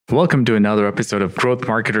Welcome to another episode of Growth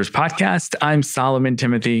Marketers Podcast. I'm Solomon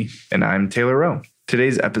Timothy. And I'm Taylor Rowe.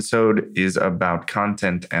 Today's episode is about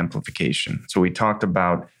content amplification. So we talked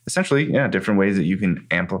about essentially, different ways that you can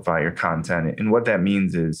amplify your content. And what that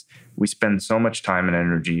means is we spend so much time and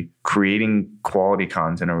energy creating quality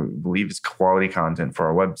content, or we believe it's quality content for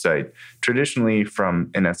our website, traditionally from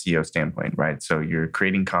an SEO standpoint, right? So you're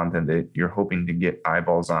creating content that you're hoping to get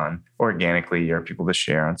eyeballs on organically or people to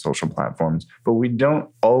share on social platforms. But we don't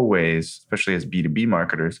always, especially as B2B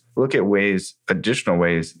marketers, look at additional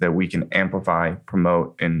ways that we can amplify,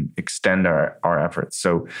 promote, and extend our efforts.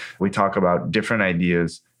 So we talk about different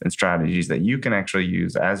ideas and strategies that you can actually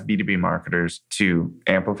use as B2B marketers to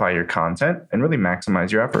amplify your content and really maximize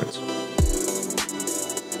your efforts.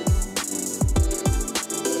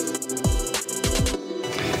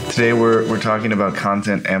 Today, we're talking about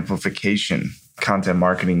content amplification. Content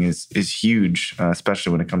marketing is huge,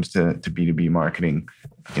 especially when it comes to B2B marketing.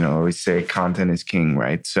 I always say content is king,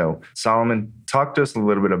 right? So Solomon, talk to us a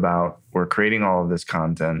little bit about, we're creating all of this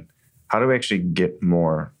content. How do we actually get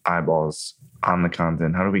more eyeballs on the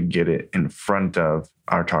content? How do we get it in front of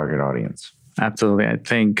our target audience? Absolutely. I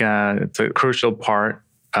think it's a crucial part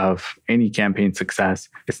of any campaign success.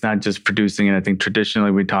 It's not just producing it. I think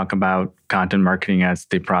traditionally we talk about content marketing as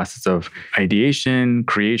the process of ideation,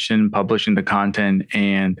 creation, publishing the content,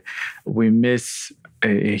 and we miss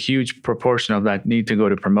a huge proportion of that need to go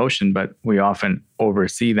to promotion, but we often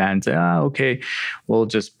oversee that and say, okay, we'll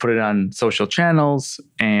just put it on social channels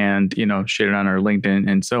and, share it on our LinkedIn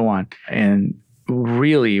and so on. And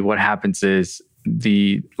really what happens is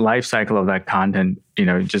the life cycle of that content,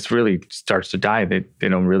 just really starts to die. They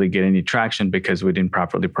don't really get any traction because we didn't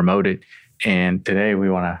properly promote it. And today we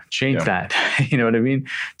want to change that. You know what I mean?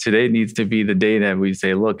 Today needs to be the day that we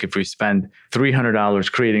say, look, if we spend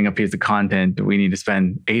 $300 creating a piece of content, we need to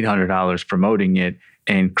spend $800 promoting it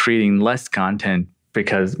and creating less content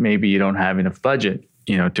because maybe you don't have enough budget,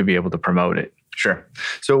 to be able to promote it. Sure.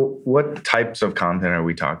 So what types of content are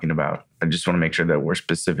we talking about? I just want to make sure that we're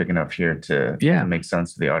specific enough here to make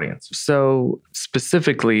sense to the audience. So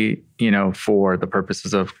specifically, for the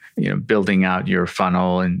purposes of, building out your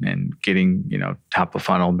funnel and getting, top of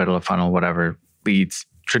funnel, middle of funnel, whatever leads.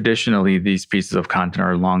 Traditionally, these pieces of content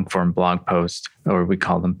are long form blog posts, or we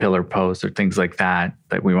call them pillar posts or things like that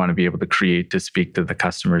we want to be able to create to speak to the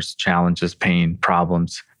customer's challenges, pain,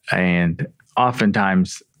 problems. And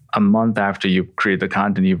oftentimes, a month after you create the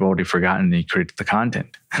content, you've already forgotten that you created the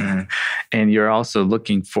content. Mm-hmm. And you're also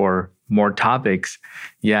looking for more topics,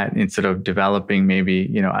 yet instead of developing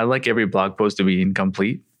maybe, I like every blog post to be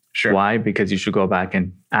incomplete. Sure. Why? Because you should go back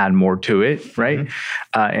and add more to it, right?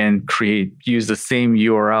 Mm-hmm. And use the same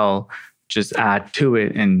URL, just add to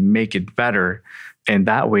it and make it better. And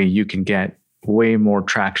that way you can get way more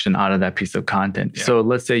traction out of that piece of content. Yeah. So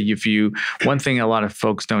let's say one thing a lot of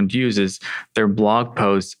folks don't use is their blog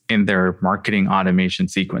posts in their marketing automation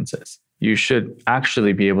sequences. You should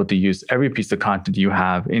actually be able to use every piece of content you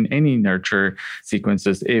have in any nurture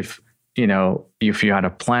sequences if you had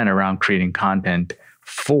a plan around creating content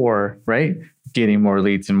for, getting more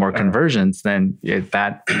leads and more conversions, then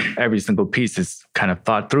that every single piece is kind of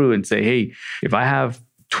thought through and say, hey, if I have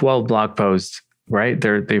 12 blog posts,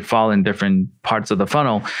 they fall in different parts of the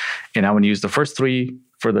funnel. And I want to use the first 3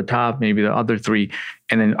 for the top, maybe the other 3.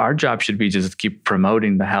 And then our job should be just keep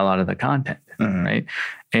promoting the hell out of the content, right?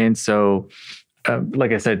 And so,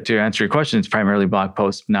 like I said, to answer your question, it's primarily blog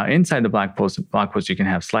posts. Now, inside the blog post, you can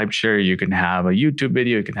have SlideShare, you can have a YouTube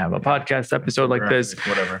video, you can have a podcast episode like this.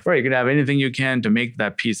 Whatever. Right, you can have anything you can to make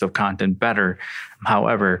that piece of content better.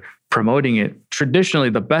 However, promoting it, traditionally,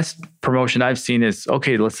 the best promotion I've seen is,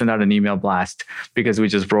 okay, let's send out an email blast because we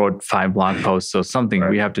just wrote 5 blog posts. So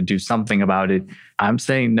we have to do something about it. I'm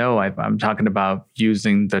saying no. I'm talking about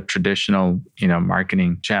using the traditional,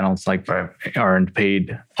 marketing channels like earned,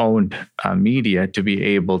 paid, owned media to be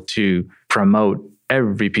able to promote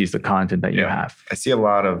every piece of content that you have. I see a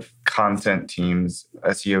lot of content teams,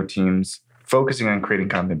 SEO teams, focusing on creating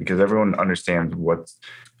content because everyone understands what's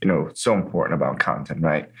so important about content,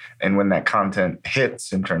 right? And when that content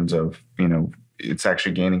hits in terms of, it's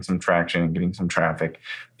actually gaining some traction and getting some traffic,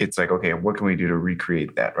 it's like, okay, what can we do to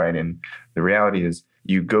recreate that, right? And the reality is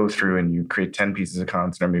you go through and you create 10 pieces of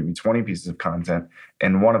content or maybe 20 pieces of content,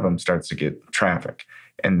 and one of them starts to get traffic.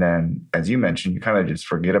 And then, as you mentioned, you kind of just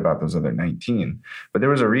forget about those other 19. But there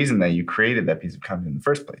was a reason that you created that piece of content in the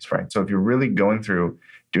first place, right? So if you're really going through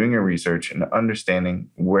doing your research and understanding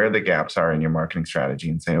where the gaps are in your marketing strategy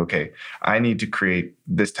and saying, okay, I need to create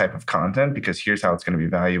this type of content because here's how it's going to be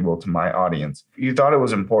valuable to my audience. You thought it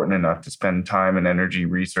was important enough to spend time and energy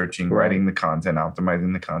researching, writing the content,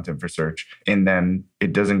 optimizing the content for search, and then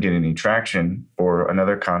it doesn't get any traction, or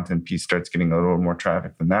another content piece starts getting a little more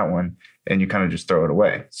traffic than that one, and you kind of just throw it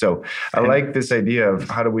away. So I like this idea of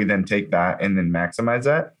how do we then take that and then maximize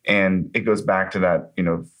that? And it goes back to that,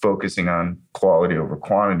 focusing on quality over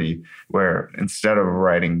quantity, where instead of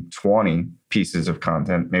writing 20 pieces of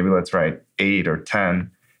content, maybe let's write 8 or 10,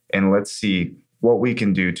 and let's see what we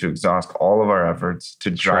can do to exhaust all of our efforts to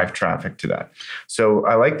drive traffic to that. So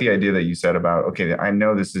I like the idea that you said about, okay, I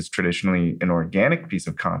know this is traditionally an organic piece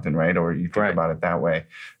of content, right? Or you think about it that way.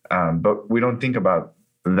 But we don't think about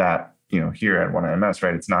that, here at 1IMS,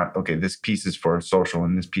 right? It's not, okay, this piece is for social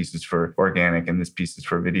and this piece is for organic and this piece is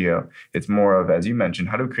for video. It's more of, as you mentioned,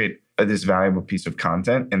 how to create this valuable piece of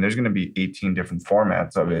content. And there's going to be 18 different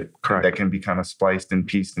formats of it that can be kind of spliced and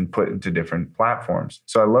pieced and put into different platforms.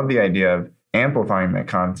 So I love the idea of amplifying that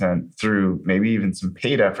content through maybe even some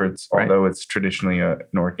paid efforts, although it's traditionally an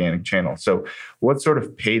organic channel. So what sort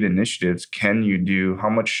of paid initiatives can you do? How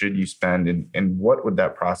much should you spend? And what would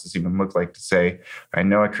that process even look like to say, I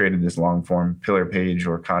know I created this long form pillar page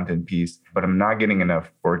or content piece, but I'm not getting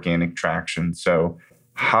enough organic traction. So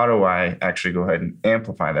how do I actually go ahead and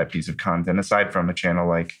amplify that piece of content aside from a channel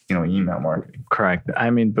like, email marketing? Correct. I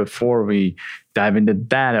mean, before we dive into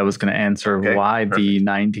that, I was going to answer why the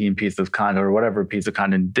 19 piece of content or whatever piece of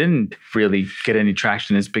content didn't really get any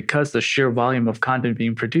traction is because the sheer volume of content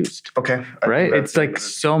being produced. Okay. Right? It's like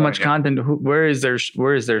so much content. Where is there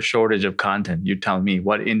shortage of content? You tell me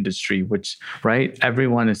what industry, right?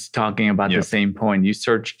 Everyone is talking about the same point. You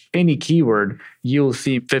search any keyword, you'll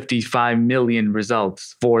see 55 million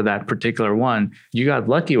results for that particular one. You got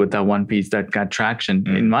lucky with that one piece that got traction.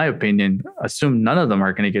 In my opinion, assume none of them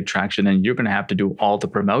are going to get traction, and you're going to have to do all the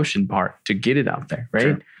promotion part to get it out there, right?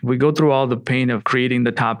 Sure. We go through all the pain of creating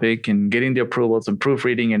the topic and getting the approvals and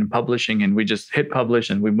proofreading and publishing, and we just hit publish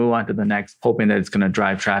and we move on to the next, hoping that it's going to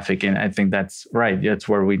drive traffic. And I think that's right. That's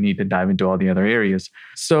where we need to dive into all the other areas.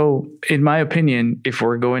 So in my opinion, if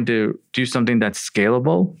we're going to do something that's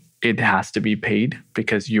scalable, it has to be paid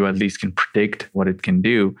because you at least can predict what it can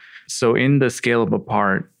do. So in the scalable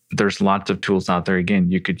part, there's lots of tools out there.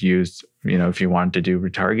 Again, you could use, if you want to do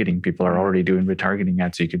retargeting, people are already doing retargeting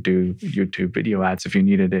ads. So you could do YouTube video ads if you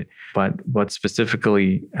needed it. But what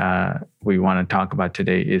specifically we want to talk about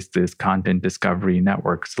today is this content discovery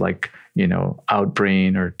networks like,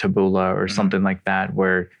 Outbrain or Taboola or something like that,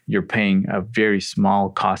 where you're paying a very small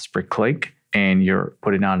cost per click. And you're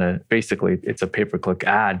putting on basically it's a pay-per-click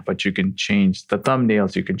ad, but you can change the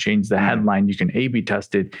thumbnails, you can change the headline, you can A/B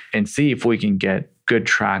test it and see if we can get good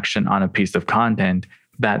traction on a piece of content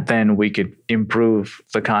that then we could improve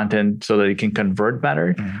the content so that it can convert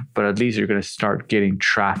better. But at least you're going to start getting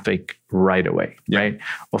traffic right away, right?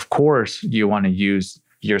 Of course, you want to use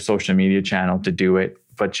your social media channel to do it,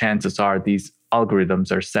 but chances are these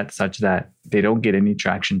algorithms are set such that they don't get any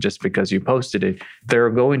traction just because you posted it. They're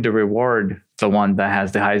going to reward the one that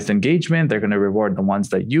has the highest engagement. They're going to reward the ones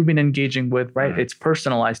that you've been engaging with, right? It's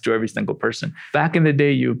personalized to every single person. Back in the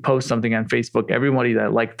day, you post something on Facebook, everybody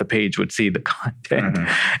that liked the page would see the content.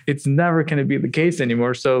 It's never going to be the case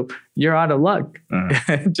anymore. So you're out of luck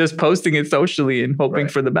just posting it socially and hoping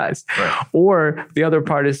for the best. Or the other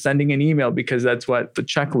part is sending an email because that's what the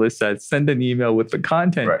checklist says. Send an email with the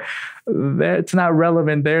content. That's not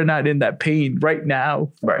relevant. They're not in that pain right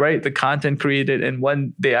now, right? The content created and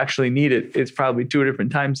when they actually need it, it's probably 2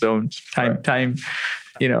 different time zones, time,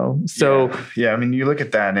 so. Yeah. I mean, you look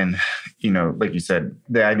at that and, like you said,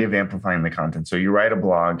 the idea of amplifying the content. So you write a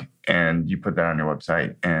blog and you put that on your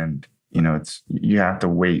website and, you have to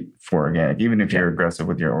wait for organic. Even if you're aggressive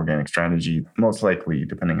with your organic strategy, most likely,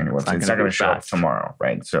 depending on your website, it's not going to show up tomorrow,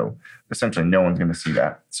 right? So essentially no one's going to see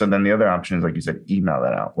that. So then the other option is, like you said, email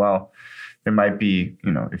that out. Well, there might be,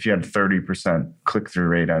 if you had 30% click-through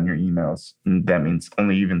rate on your emails, that means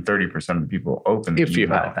only even 30% of the people open the email. If you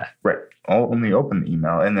have that. Right. Only open the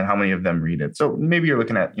email. And then how many of them read it? So maybe you're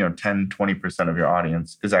looking at, 10, 20% of your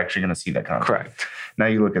audience is actually going to see that content. Correct. Now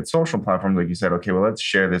you look at social platforms, like you said, okay, well, let's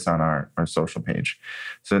share this on our social page.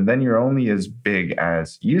 So then you're only as big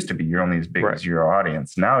as, used to be, you're only as big as your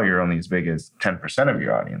audience. Now you're only as big as 10% of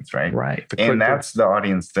your audience, right? Right. And that's the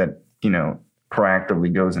audience that,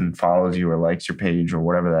 proactively goes and follows you or likes your page or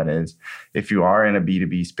whatever that is, if you are in a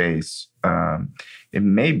B2B space, it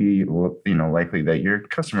may be likely that your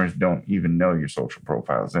customers don't even know your social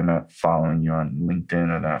profiles. They're not following you on LinkedIn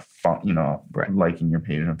or not liking your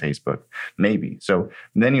page on Facebook, maybe. So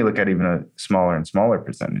then you look at even a smaller and smaller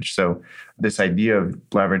percentage. So this idea of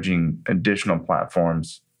leveraging additional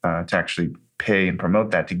platforms to actually pay and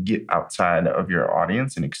promote that to get outside of your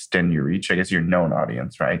audience and extend your reach, I guess your known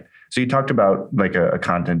audience, right? So you talked about like a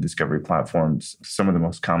content discovery platforms. Some of the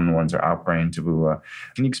most common ones are Outbrain, Taboola.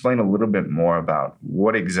 Can you explain a little bit more about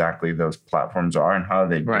what exactly those platforms are and how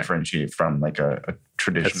they differentiate from like a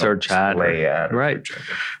traditional search ad, right?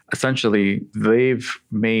 Essentially, they've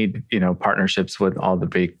made partnerships with all the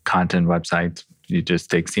big content websites. You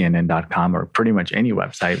just take CNN.com or pretty much any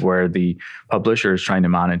website where the publisher is trying to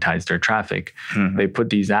monetize their traffic. Mm-hmm. They put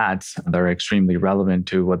these ads that are extremely relevant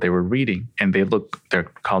to what they were reading. And they're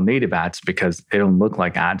called native ads because they don't look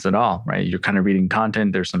like ads at all, right? You're kind of reading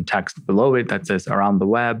content. There's some text below it that says around the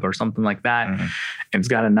web or something like that. Mm-hmm. It's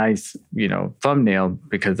got a nice, thumbnail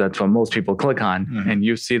because that's what most people click on. Mm-hmm. And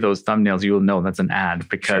you see those thumbnails, you'll know that's an ad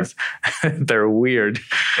because they're weird.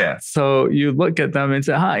 Yeah. So you look at them and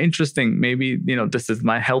say, interesting. Maybe, this is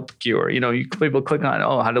my health cure. People click on,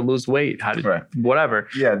 how to lose weight, how to, whatever.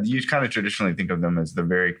 Yeah. You kind of traditionally think of them as the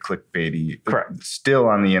very clickbaity. Correct. Still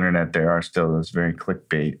on the internet, there are still those very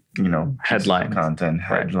clickbait, headlines, content,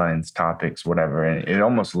 headlines, topics, whatever. And it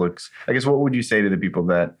almost looks, I guess, what would you say to the people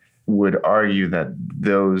that would argue that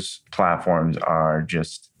those platforms are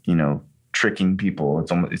just, tricking people?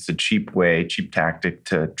 It's a cheap tactic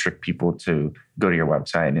to trick people to go to your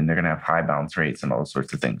website, and they're going to have high bounce rates and all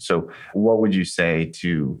sorts of things. So what would you say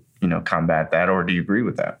to, combat that, or do you agree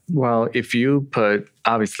with that? Well, if you put,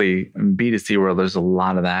 obviously in B2C world, there's a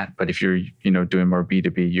lot of that. But if you're, doing more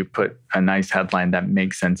B2B, you put a nice headline that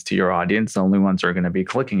makes sense to your audience. The only ones that are going to be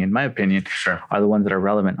clicking, in my opinion, are the ones that are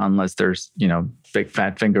relevant, unless there's, big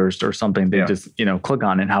fat fingers or something. They just, click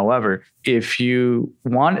on it. However, if you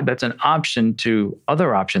want, that's an option to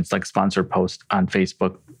other options like sponsored posts on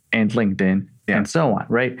Facebook and LinkedIn and so on,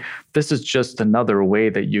 right? This is just another way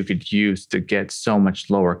that you could use to get so much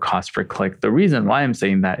lower cost per click. The reason why I'm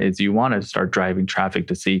saying that is you want to start driving traffic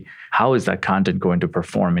to see how is that content going to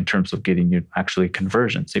perform in terms of getting you actually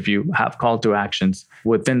conversions. If you have call to actions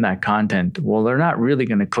within that content, well, they're not really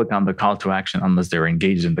going to click on the call to action unless they're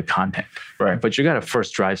engaged in the content. Right. But you got to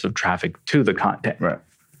first drive some traffic to the content.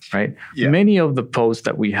 Right. Yeah. Many of the posts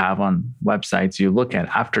that we have on websites, you look at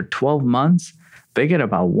after 12 months, they get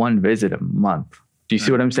about one visit a month. Do you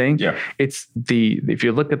see what I'm saying? Yeah. It's if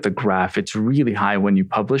you look at the graph, it's really high when you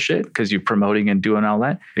publish it because you're promoting and doing all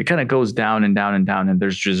that. It kind of goes down and down and down, and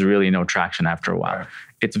there's just really no traction after a while. Right.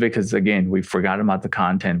 It's because, again, we forgot about the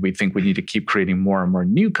content. We think we need to keep creating more and more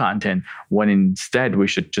new content when instead we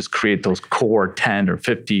should just create those core 10 or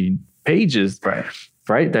 15 pages.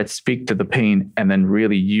 Right, that speak to the pain, and then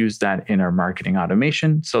really use that in our marketing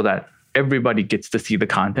automation so that everybody gets to see the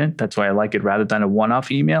content. That's why I like it rather than a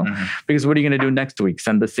one-off email. Mm-hmm. Because what are you going to do next week?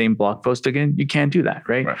 Send the same blog post again? You can't do that,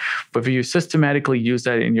 right? But if you systematically use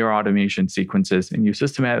that in your automation sequences and you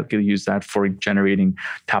systematically use that for generating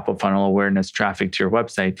top of funnel awareness traffic to your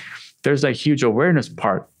website, there's a huge awareness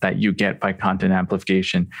part that you get by content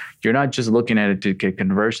amplification. You're not just looking at it to get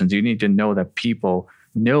conversions. You need to know that people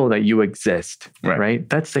know that you exist, right?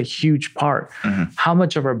 That's a huge part. Mm-hmm. How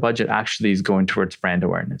much of our budget actually is going towards brand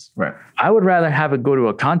awareness? Right. I would rather have it go to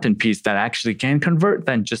a content piece that actually can convert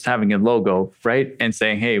than just having a logo, right? And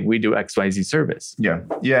saying, hey, we do XYZ service. Yeah.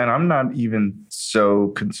 Yeah. And I'm not even so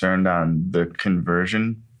concerned on the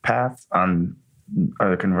conversion path or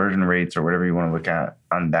the conversion rates or whatever you want to look at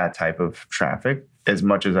on that type of traffic as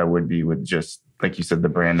much as I would be with just, like you said, the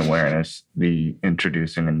brand awareness, the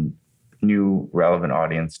introducing and new relevant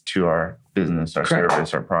audience to our business, our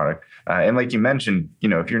service, our product. And like you mentioned,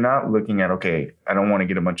 if you're not looking at, okay, I don't want to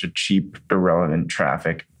get a bunch of cheap, irrelevant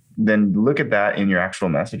traffic, then look at that in your actual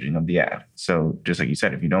messaging of the ad. So just like you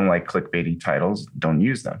said, if you don't like clickbaity titles, don't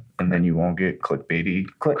use them. And then you won't get clickbaity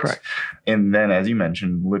clicks. Correct. And then, as you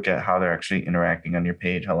mentioned, look at how they're actually interacting on your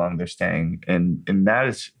page, how long they're staying. And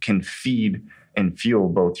that can feed and fuel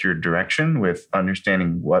both your direction with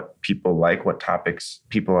understanding what people like, what topics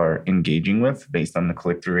people are engaging with based on the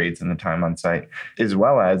click-through rates and the time on site, as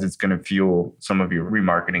well as it's going to fuel some of your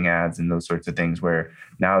remarketing ads and those sorts of things where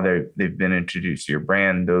now they've been introduced to your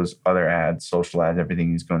brand, those other ads, social ads,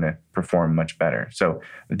 everything is going to perform much better. So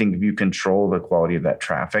I think if you control the quality of that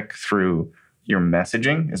traffic through your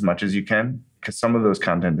messaging as much as you can, because some of those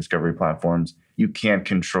content discovery platforms, you can't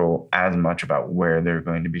control as much about where they're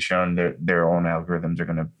going to be shown. Their own algorithms are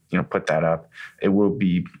going to, put that up. It will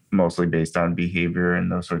be mostly based on behavior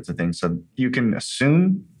and those sorts of things. So you can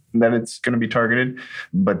assume that it's going to be targeted,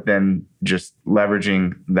 but then just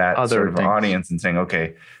leveraging that sort of audience and saying,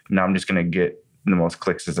 okay, now I'm just going to get the most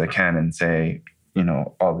clicks as I can and say,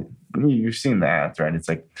 you've seen the ads, right? It's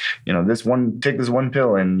like, take this one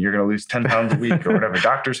pill and you're going to lose 10 pounds a week or whatever.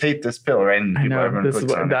 Doctors hate this pill, right? And I know, this is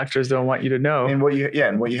what doctors don't want you to know. And what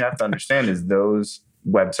you have to understand is those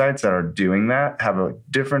websites that are doing that have a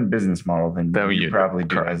different business model than you probably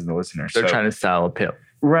do as the listener. They're trying to sell a pill.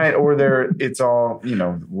 Right. Or it's all,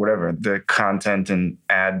 whatever, the content and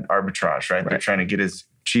ad arbitrage, right? They're trying to get as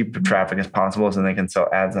cheap traffic as possible so they can sell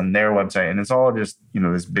ads on their website. And it's all just,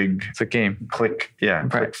 this big... It's a game. Click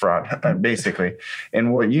fraud, basically.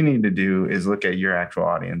 And what you need to do is look at your actual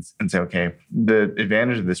audience and say, okay, the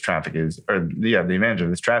advantage of this traffic is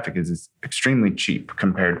it's extremely cheap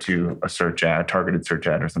compared to a search ad, targeted search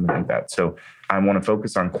ad or something like that. So I want to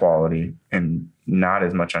focus on quality and not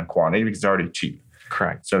as much on quantity because it's already cheap.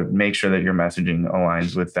 Correct. So make sure that your messaging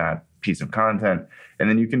aligns with that piece of content. And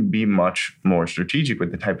then you can be much more strategic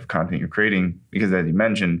with the type of content you're creating because, as you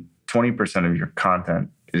mentioned, 20% of your content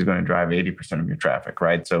is going to drive 80% of your traffic,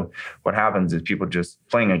 right? So what happens is people just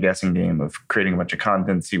playing a guessing game of creating a bunch of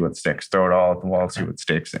content, see what sticks, throw it all at the wall, see what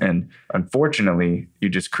sticks. And unfortunately, you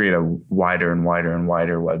just create a wider and wider and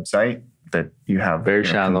wider website that you have very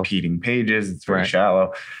shallow competing pages. It's very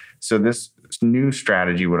shallow. So this new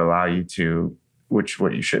strategy would allow you to,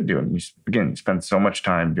 what you should do. And you spend so much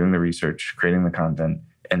time doing the research, creating the content,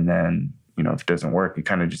 and then, if it doesn't work, you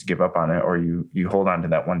kind of just give up on it, or you hold on to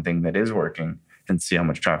that one thing that is working and see how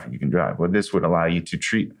much traffic you can drive. Well, this would allow you to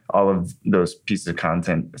treat all of those pieces of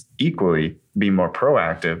content equally, be more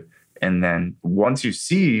proactive. And then once you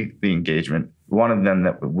see the engagement, one of them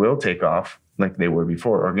that will take off like they were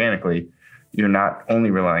before organically, you're not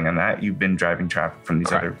only relying on that, you've been driving traffic from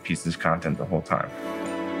these other pieces of content the whole time.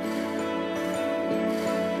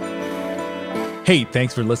 Hey,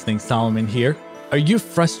 thanks for listening. Solomon here. Are you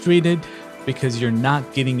frustrated because you're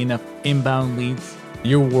not getting enough inbound leads?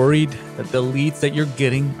 You're worried that the leads that you're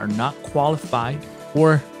getting are not qualified?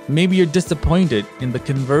 Or maybe you're disappointed in the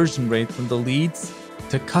conversion rate from the leads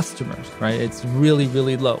to customers, right? It's really,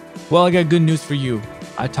 really low. Well, I got good news for you.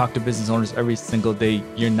 I talk to business owners every single day.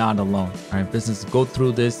 You're not alone, right? Businesses go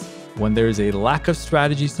through this when there's a lack of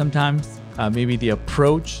strategy sometimes. Maybe the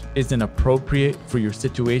approach isn't appropriate for your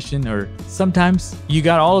situation, or sometimes you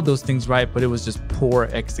got all of those things right, but it was just poor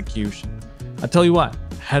execution. I'll tell you what,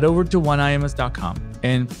 head over to oneims.com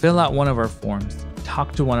and fill out one of our forms.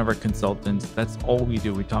 Talk to one of our consultants. That's all we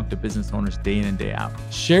do. We talk to business owners day in and day out.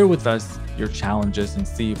 Share with us your challenges and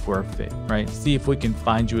see if we're a fit, right? See if we can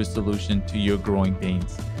find you a solution to your growing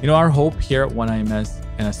pains. Our hope here at OneIMS,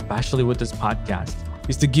 and especially with this podcast,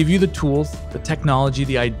 is to give you the tools, the technology,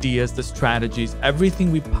 the ideas, the strategies,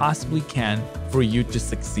 everything we possibly can for you to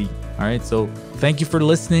succeed. All right. So thank you for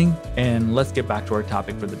listening, and let's get back to our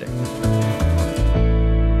topic for the day.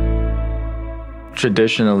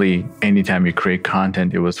 Traditionally, anytime you create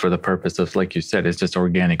content, it was for the purpose of, like you said, it's just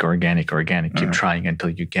organic. Keep trying until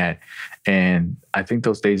you get. And I think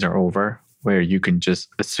those days are over, where you can just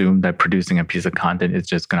assume that producing a piece of content is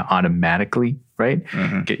just going to automatically, right,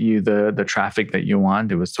 get you the traffic that you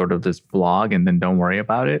want. It was sort of this blog, and then don't worry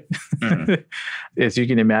about it. As you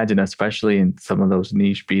can imagine, especially in some of those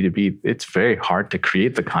niche B2B, it's very hard to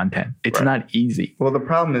create the content. It's not easy. Well, the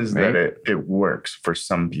problem is that it works for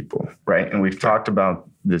some people, right? And we've talked about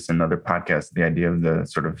this in other podcasts, the idea of the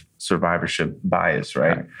sort of survivorship bias,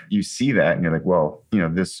 right? You see that and you're like, well,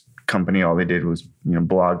 this company, all they did was,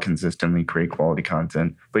 blog consistently, create quality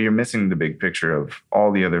content, but you're missing the big picture of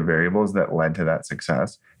all the other variables that led to that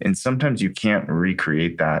success. And sometimes you can't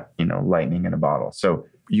recreate that, lightning in a bottle. So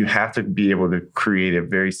you have to be able to create a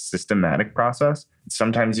very systematic process.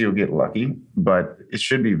 Sometimes you'll get lucky, but it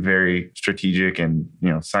should be very strategic and,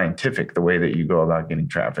 scientific, the way that you go about getting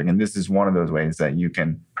traffic. And this is one of those ways that you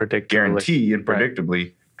can guarantee and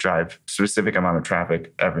predictably drive specific amount of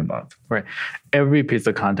traffic every month. Right. Every piece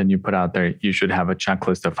of content you put out there, you should have a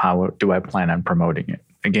checklist of how do I plan on promoting it.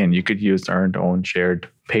 Again, you could use earned, owned, shared,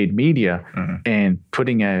 paid media, and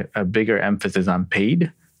putting a bigger emphasis on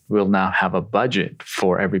paid will now have a budget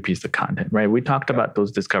for every piece of content, right? We talked about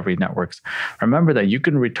those discovery networks. Remember that you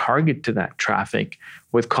can retarget to that traffic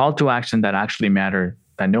with call to action that actually matter,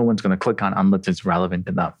 that no one's going to click on unless it's relevant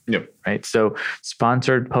to them. Right. So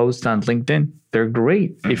sponsored posts on LinkedIn, they're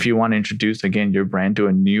great if you want to introduce, again, your brand to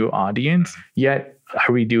a new audience. Yet,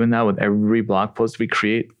 are we doing that with every blog post we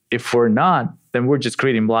create? If we're not, then we're just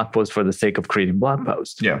creating blog posts for the sake of creating blog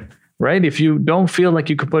posts. right? If you don't feel like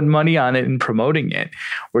you could put money on it and promoting it,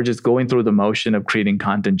 we're just going through the motion of creating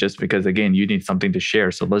content just because, again, you need something to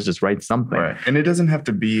share. So let's just write something. Right. And it doesn't have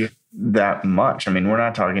to be that much. I mean, we're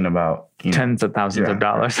not talking about tens of thousands of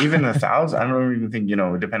dollars. Even 1,000. I don't even think,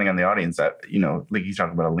 depending on the audience, that, like you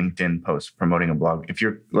talk about a LinkedIn post promoting a blog. If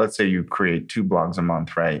let's say you create 2 blogs a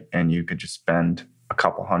month, right? And you could just spend a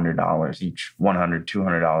couple $100 each, $100,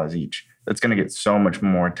 $200 each. That's going to get so much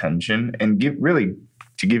more attention and give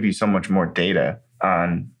you so much more data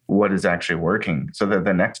on what is actually working, so that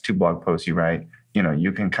the next 2 blog posts you write,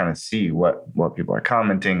 you can kind of see what people are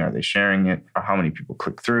commenting. Are they sharing it? Or how many people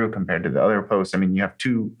click through compared to the other posts? I mean, you have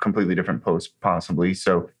 2 completely different posts possibly.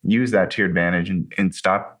 So use that to your advantage and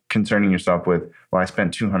stop concerning yourself with, well, I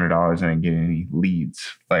spent $200 and I didn't get any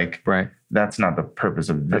leads. Like, right. That's not the purpose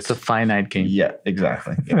of this. That's a finite game. Yeah,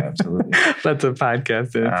 exactly. Yeah, absolutely. That's a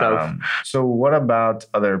podcast in itself. So what about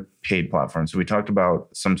other paid platforms? So we talked about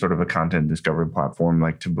some sort of a content discovery platform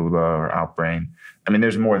like Taboola or Outbrain. I mean,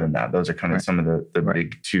 there's more than that. Those are kind of some of the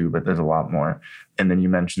big 2, but there's a lot more. And then you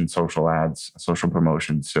mentioned social ads, social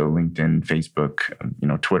promotions. So LinkedIn, Facebook,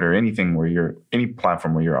 Twitter, any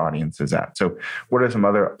platform where your audience is at. So what are some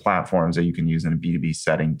other platforms that you can use in a B2B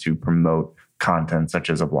setting to promote content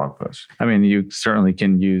such as a blog post? I mean, you certainly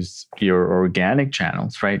can use your organic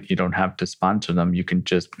channels, right? You don't have to sponsor them. You can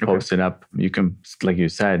just post it up. You can, like you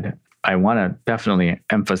said, I want to definitely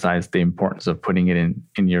emphasize the importance of putting it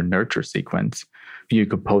in your nurture sequence. You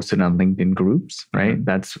could post it on LinkedIn groups, right? Mm-hmm.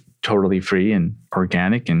 That's totally free and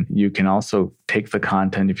organic. And you can also take the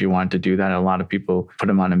content if you want to do that. A lot of people put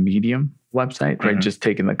them on a Medium website, right? Just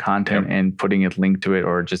taking the content and putting it linked to it,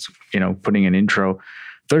 or just, putting an intro.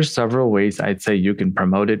 There's several ways I'd say you can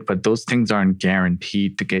promote it, but those things aren't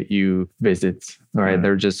guaranteed to get you visits, right? Mm-hmm.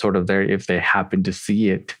 They're just sort of there if they happen to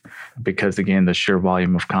see it, because again, the sheer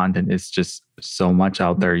volume of content is just so much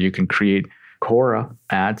out there. You can create Quora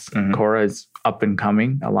ads. Mm-hmm. Quora is up and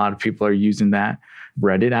coming. A lot of people are using that.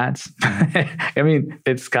 Reddit ads. I mean,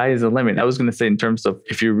 sky is the limit. I was going to say, in terms of,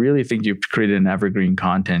 if you really think you've created an evergreen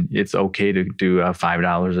content, it's okay to do a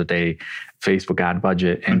 $5 a day Facebook ad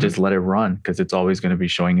budget and just let it run, because it's always going to be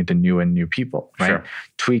showing it to new people, right? Sure.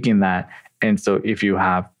 Tweaking that. And so if you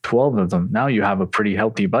have 12 of them, now you have a pretty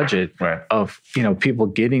healthy budget of, people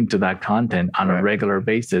getting to that content on a regular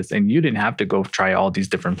basis. And you didn't have to go try all these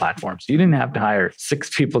different platforms. You didn't have to hire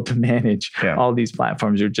 6 people to manage all these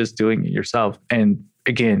platforms. You're just doing it yourself. And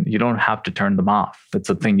again, you don't have to turn them off. That's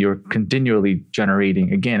the thing. You're continually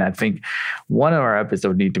generating. Again, I think one of our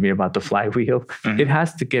episodes need to be about the flywheel. Mm-hmm. It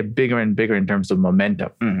has to get bigger and bigger in terms of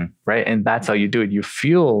momentum, right? And that's how you do it. You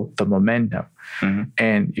fuel the momentum. Mm-hmm.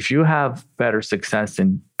 And if you have better success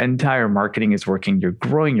and entire marketing is working, you're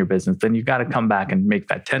growing your business, then you got to come back and make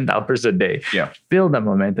that $10 a day. Yeah. Build that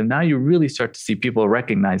momentum. Now you really start to see people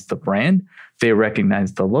recognize the brand. They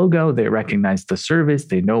recognize the logo. They recognize the service.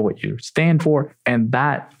 They know what you stand for. And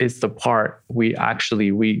that is the part we're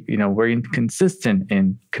inconsistent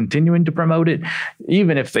in continuing to promote it.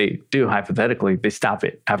 Even if they do, hypothetically, they stop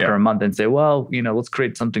it after a month and say, well, let's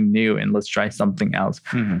create something new and let's try something else.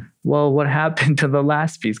 Mm-hmm. Well, what happened to the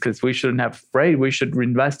last piece? Because we shouldn't have, right? We should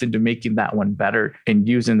invest into making that one better and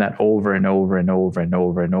using that over and over and over and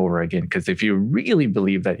over and over again. Because if you really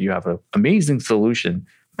believe that you have an amazing solution,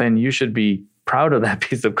 then you should be proud of that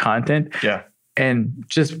piece of content and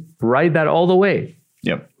just write that all the way.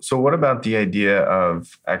 Yep. So what about the idea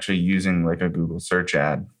of actually using like a Google search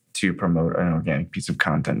ad to promote an organic piece of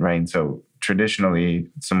content, right? And so traditionally,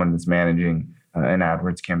 someone that's managing an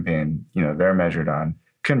AdWords campaign, they're measured on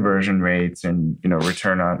conversion rates and,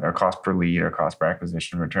 return on, or cost per lead or cost per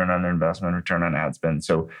acquisition, return on their investment, return on ad spend.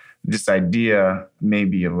 So this idea may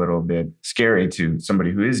be a little bit scary to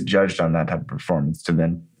somebody who is judged on that type of performance to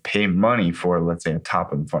then pay money for, let's say, a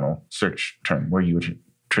top of the funnel search term where you would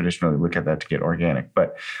traditionally look at that to get organic.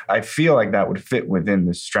 But I feel like that would fit within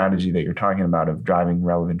the strategy that you're talking about of driving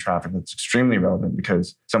relevant traffic that's extremely relevant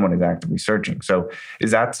because someone is actively searching. So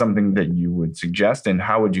is that something that you would suggest? And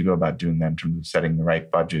how would you go about doing that in terms of setting the right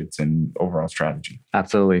budgets and overall strategy?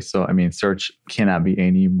 Absolutely. So, search cannot be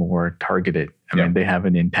any more targeted. They have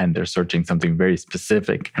an intent. They're searching something very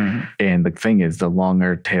specific. Mm-hmm. And the thing is, the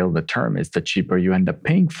longer tail the term is, the cheaper you end up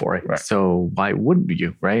paying for it. Right. So why wouldn't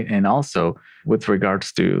you, right? And also with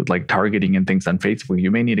regards to like targeting and things on Facebook,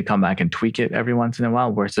 you may need to come back and tweak it every once in a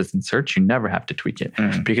while. Versus in search, you never have to tweak it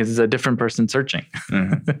because it's a different person searching,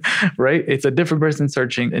 right? It's a different person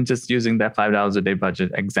searching, and just using that $5 a day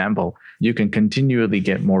budget example, you can continually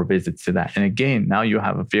get more visits to that. And again, now you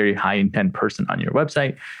have a very high intent person on your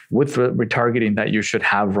website with retargeting that you should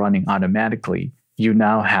have running automatically. you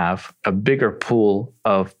now have a bigger pool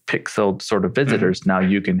of pixeled sort of visitors. Now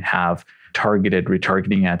you can have targeted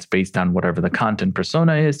retargeting ads based on whatever the content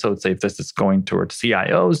persona is. So let's say if this is going towards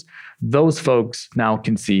CIOs, those folks now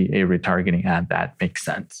can see a retargeting ad that makes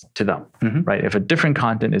sense to them, right? If a different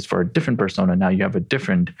content is for a different persona, now you have a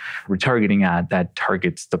different retargeting ad that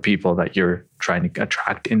targets the people that you're trying to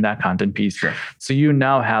attract in that content piece. Sure. So you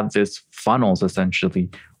now have this funnels essentially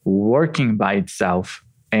working by itself.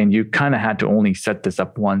 And you kind of had to only set this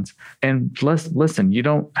up once. And listen, you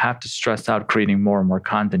don't have to stress out creating more and more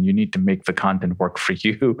content. You need to make the content work for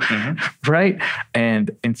you, right? And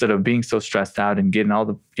instead of being so stressed out and getting all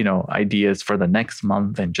the ideas for the next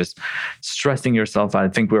month and just stressing yourself out, I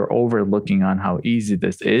think we're overlooking on how easy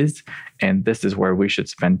this is. And this is where we should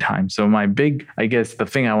spend time. So the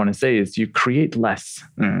thing I want to say is you create less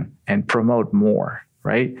and promote more.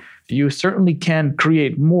 Right? You certainly can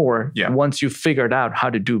create more once you've figured out how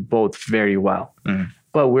to do both very well.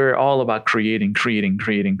 But we're all about creating,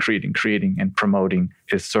 and promoting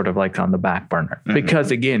is sort of like on the back burner. Because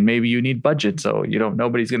again, maybe you need budget. So,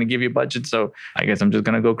 nobody's going to give you budget. So I guess I'm just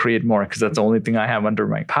going to go create more because that's the only thing I have under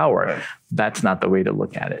my power. Right. That's not the way to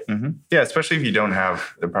look at it. Yeah, especially if you don't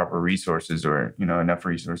have the proper resources or, enough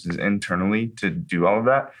resources internally to do all of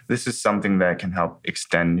that. This is something that can help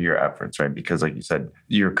extend your efforts, right? Because like you said,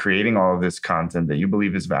 you're creating all of this content that you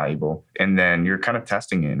believe is valuable, and then you're kind of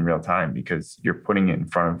testing it in real time because you're putting it in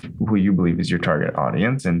front of who you believe is your target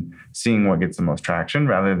audience and seeing what gets the most traction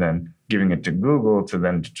rather than giving it to Google to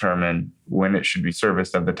then determine when it should be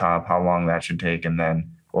serviced at the top, how long that should take, and then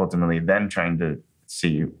ultimately then trying to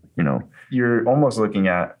see, you're almost looking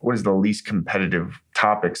at what is the least competitive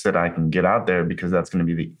topics that I can get out there because that's going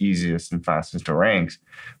to be the easiest and fastest to rank.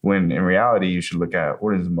 When in reality, you should look at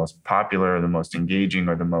what is the most popular, or the most engaging,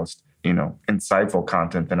 or the most, insightful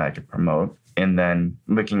content that I could promote. And then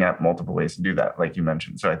looking at multiple ways to do that, like you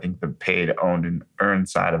mentioned. So I think the paid, owned, and earned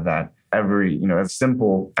side of that, a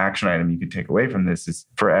simple action item you could take away from this is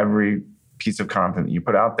for every piece of content that you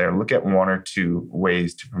put out there, look at one or two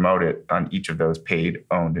ways to promote it on each of those paid,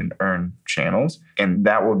 owned, and earned channels. And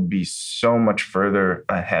that will be so much further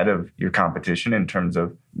ahead of your competition in terms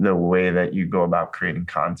of the way that you go about creating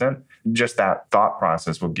content. Just that thought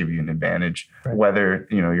process will give you an advantage, whether,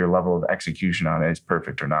 your level of execution on it is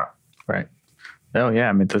perfect or not. Right. Oh, yeah.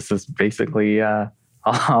 I mean, this is basically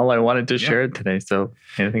all I wanted to share today. So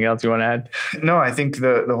anything else you want to add? No, I think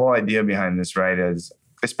the whole idea behind this, right, is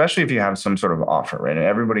especially if you have some sort of offer, right? And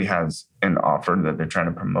everybody has an offer that they're trying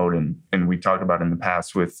to promote. And we talked about in the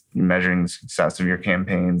past with measuring the success of your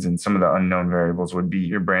campaigns, and some of the unknown variables would be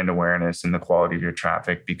your brand awareness and the quality of your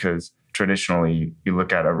traffic, because traditionally you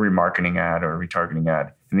look at a remarketing ad or a retargeting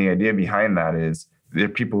ad. And the idea behind that is there are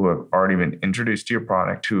people who have already been introduced to your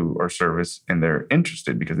product or service, and they're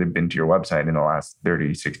interested because they've been to your website in the last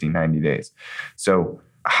 30, 60, 90 days. So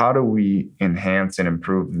how do we enhance and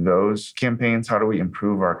improve those campaigns? How do we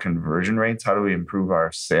improve our conversion rates? How do we improve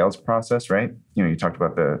our sales process, right? You talked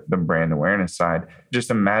about the brand awareness side.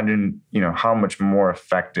 Just imagine, how much more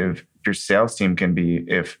effective your sales team can be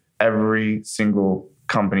if every single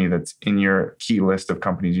company that's in your key list of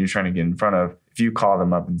companies you're trying to get in front of, if you call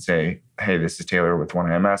them up and say, hey, this is Taylor with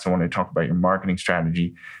 1IMS, I want to talk about your marketing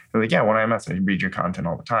strategy. They're like, yeah, 1IMS, I read your content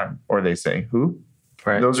all the time. Or they say, who?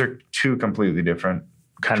 Right. Those are two completely different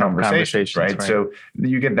kind of conversations, right? So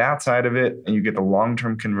you get that side of it, and you get the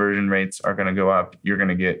long-term conversion rates are going to go up. You're going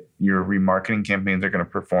to get your remarketing campaigns are going to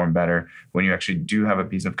perform better when you actually do have a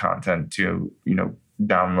piece of content to,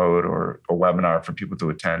 download or a webinar for people to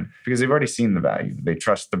attend, because they've already seen the value. They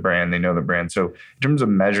trust the brand. They know the brand. So in terms of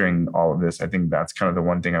measuring all of this, I think that's kind of the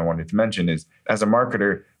one thing I wanted to mention is, as a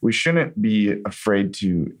marketer, we shouldn't be afraid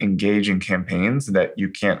to engage in campaigns that you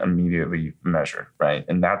can't immediately measure, right?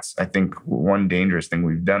 And that's, I think, one dangerous thing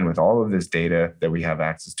we've done with all of this data that we have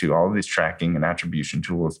access to, all of these tracking and attribution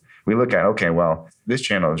tools. We look at, okay, well, this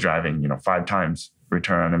channel is driving, 5 times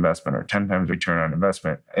return on investment or 10 times return on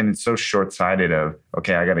investment. And it's so short-sighted of,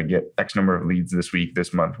 okay, I got to get X number of leads this week,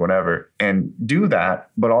 this month, whatever, and do that,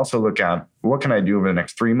 but also look at what can I do over the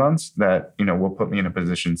next 3 months that, will put me in a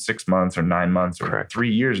position 6 months or 9 months or 3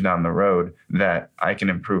 years down the road that I can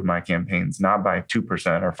improve my campaigns, not by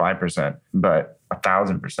 2% or 5%, but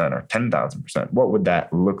 1,000% or 10,000%. What would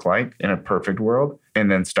that look like in a perfect world? And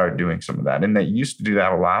then start doing some of that. And they used to do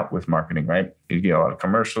that a lot with marketing, right? You get a lot of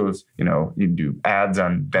commercials, you do ads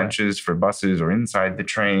on benches for buses or inside the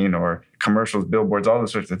train or commercials, billboards, all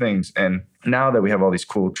those sorts of things. And now that we have all these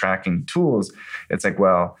cool tracking tools, it's like,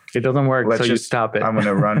 well, it doesn't work, let's so just you stop it. I'm going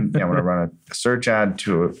to run a search ad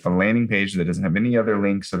to a landing page that doesn't have any other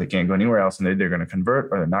links, so they can't go anywhere else, and they're going to convert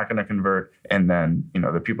or they're not going to convert. And then,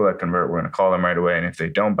 the people that convert, we're going to call them right away. And if they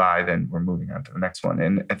don't buy, then we're moving on to the next one.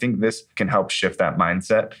 And I think this can help shift that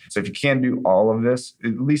mindset. So if you can do all of this,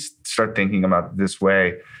 at least start thinking about it this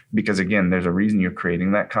way. Because again, there's a reason you're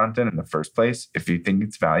creating that content in the first place. If you think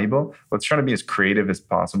it's valuable, let's try to be as creative as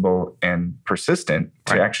possible and persistent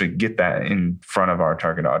to actually get that in front of our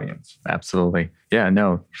target audience. Absolutely. Yeah,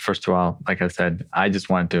 no, first of all, like I said, I just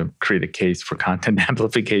wanted to create a case for content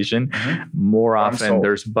amplification. More often,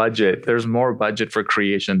 there's more budget for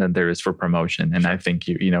creation than there is for promotion. And I think,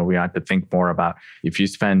 we ought to think more about if you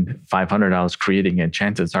spend $500 creating it,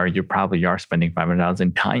 chances are you probably are spending $500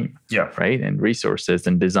 in time, right? And resources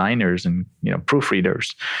and designers and,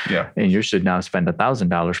 proofreaders. Yeah. And you should now spend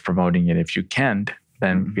 $1,000 promoting it. If you can't,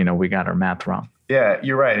 then, we got our math wrong. Yeah,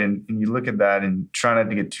 you're right. And you look at that and try not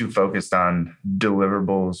to get too focused on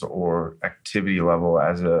deliverables or activity level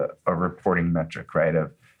as a reporting metric, right?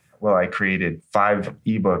 I created 5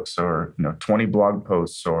 ebooks or 20 blog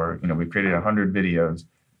posts or we created 100 videos.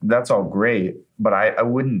 That's all great, but I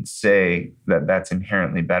wouldn't say that that's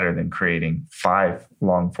inherently better than creating 5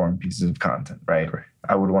 long form pieces of content, right?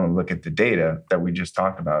 I would want to look at the data that we just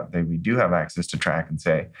talked about that we do have access to track and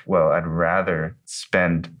say, well, I'd rather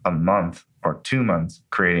spend a month or 2 months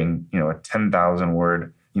creating, a 10,000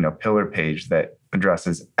 word, pillar page that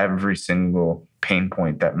addresses every single pain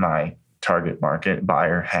point that my target market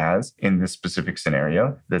buyer has in this specific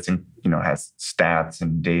scenario that's has stats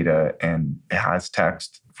and data and it has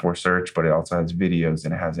text for search, but it also has videos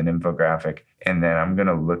and it has an infographic. And then I'm going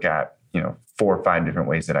to look at, 4 or 5 different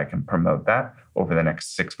ways that I can promote that over the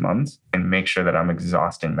next 6 months and make sure that I'm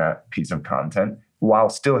exhausting that piece of content while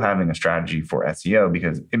still having a strategy for SEO,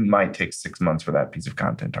 because it might take 6 months for that piece of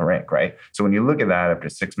content to rank, right? So when you look at that after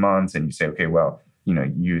 6 months and you say, okay, well,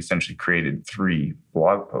 you essentially created 3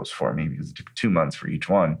 blog posts for me because it took 2 months for each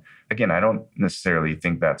one. Again, I don't necessarily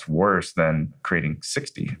think that's worse than creating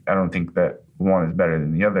 60. I don't think that one is better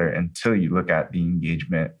than the other until you look at the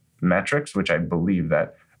engagement metrics, which I believe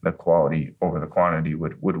that the quality over the quantity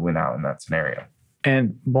would win out in that scenario.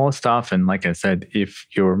 And most often, like I said, if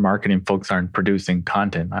your marketing folks aren't producing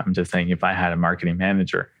content, I'm just saying if I had a marketing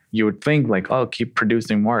manager, you would think like, oh, keep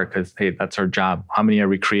producing more because, hey, that's our job. How many are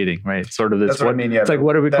we creating, right? Sort of this. That's what I mean. Yeah, it's like,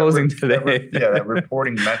 what are we closing today? That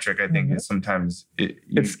reporting metric, I think, is sometimes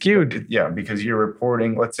it's skewed. Because you're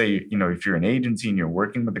reporting. Let's say if you're an agency and you're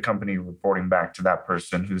working with the company, reporting back to that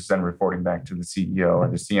person, who's then reporting back to the CEO or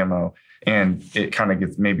the CMO, and it kind of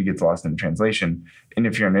gets lost in translation. And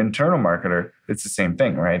if you're an internal marketer, it's the same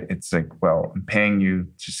thing, right? It's like, well, I'm paying you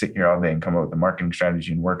to sit here all day and come up with a marketing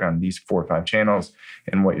strategy and work on these 4 or 5 channels.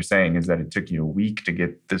 And what you're saying is that it took you a week to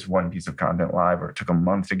get this one piece of content live, or it took a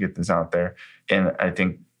month to get this out there. And I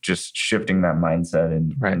think just shifting that mindset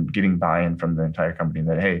and getting buy-in from the entire company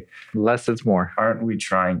that, hey, less is more. Aren't we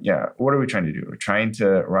trying? Yeah. What are we trying to do? We're trying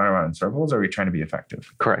to run around in circles, or are we trying to be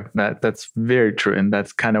effective? Correct. That's very true. And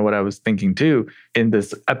that's kind of what I was thinking too in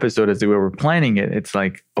this episode as we were planning it. It's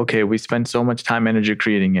like, okay, we spend so much time, energy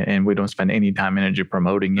creating it, and we don't spend any time, energy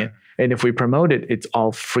promoting it. And if we promote it, it's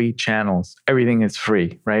all free channels. Everything is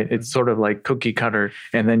free, right? It's sort of like cookie cutter.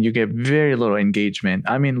 And then you get very little engagement.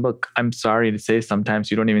 I mean, look, I'm sorry to say sometimes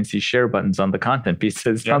you don't even see share buttons on the content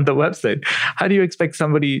pieces on the website. How do you expect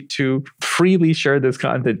somebody to freely share this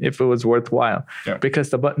content if it was worthwhile? Because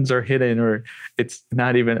the buttons are hidden or it's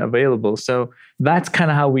not even available. So that's kind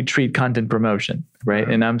of how we treat content promotion, right?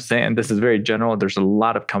 And I'm saying this is very general. There's a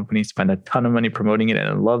lot of companies spend a ton of money promoting it, and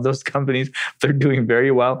I love those companies. They're doing very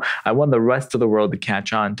well. I want the rest of the world to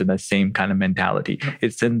catch on to the same kind of mentality.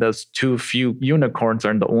 It's in those too few unicorns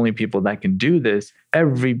aren't the only people that can do this.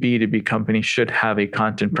 Every B2B company should have a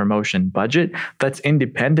content promotion budget that's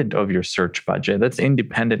independent of your search budget. That's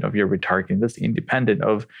independent of your retargeting. That's independent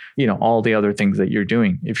of, all the other things that you're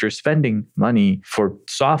doing. If you're spending money for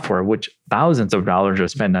software, which thousands of dollars are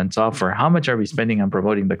spent on software, how much are we spending on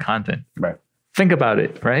promoting the content? Right. Think about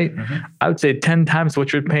it, right? I would say 10 times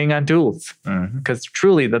what you're paying on tools, because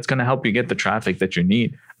truly that's going to help you get the traffic that you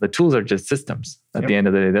need. The tools are just systems. At the end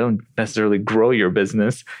of the day, they don't necessarily grow your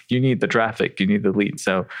business. You need the traffic, you need the lead.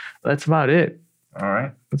 So that's about it. All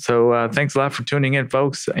right. So thanks a lot for tuning in,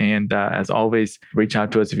 folks. And as always, reach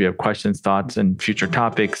out to us if you have questions, thoughts, and future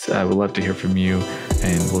topics. We'd love to hear from you,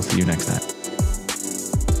 and we'll see you next time.